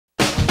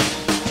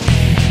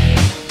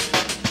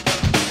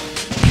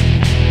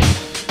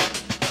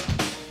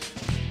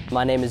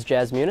My name is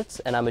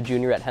Munitz, and I'm a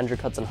junior at Hendrick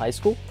Hudson High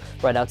School,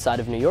 right outside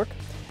of New York.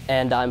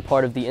 And I'm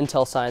part of the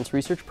Intel Science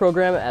Research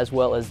Program, as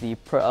well as the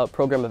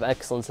Program of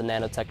Excellence in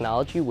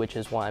Nanotechnology, which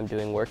is why I'm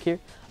doing work here.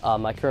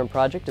 My current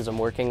project is I'm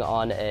working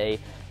on a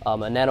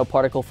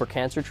nanoparticle for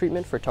cancer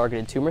treatment for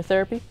targeted tumor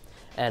therapy.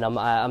 And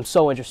I'm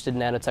so interested in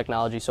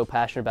nanotechnology, so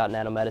passionate about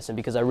nanomedicine,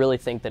 because I really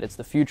think that it's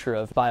the future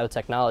of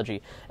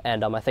biotechnology.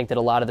 And I think that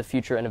a lot of the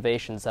future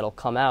innovations that'll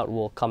come out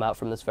will come out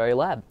from this very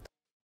lab.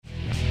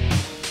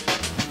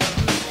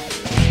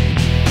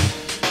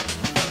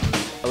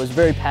 I was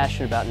very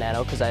passionate about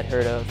nano because I had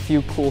heard a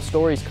few cool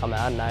stories come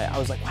out, and I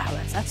was like, wow,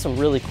 that's some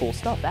really cool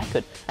stuff. That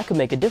could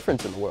make a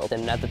difference in the world.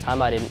 And at the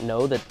time, I didn't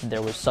know that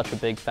there was such a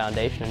big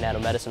foundation and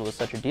nanomedicine was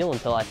such a deal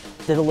until I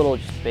did a little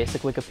just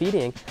basic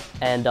Wikipediaing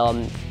and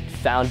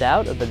found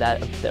out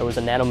that there was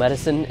a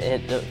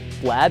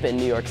nanomedicine lab in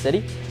New York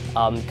City.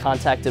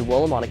 Contacted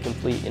Willem on a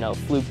complete,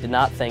 fluke. Did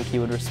not think he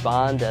would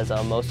respond, as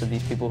most of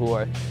these people who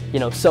are,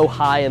 so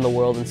high in the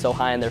world and so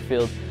high in their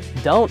field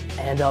don't.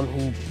 And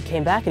he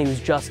came back and he was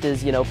just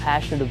as,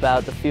 passionate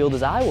about the field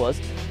as I was,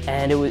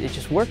 and it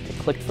just worked. It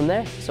clicked from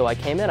there. So I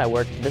came in. I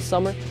worked this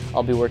summer.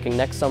 I'll be working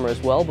next summer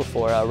as well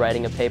before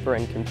writing a paper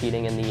and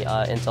competing in the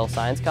Intel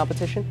Science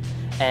competition.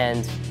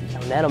 And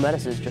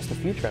nanomedicine is just the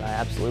future, and I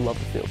absolutely love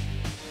the field.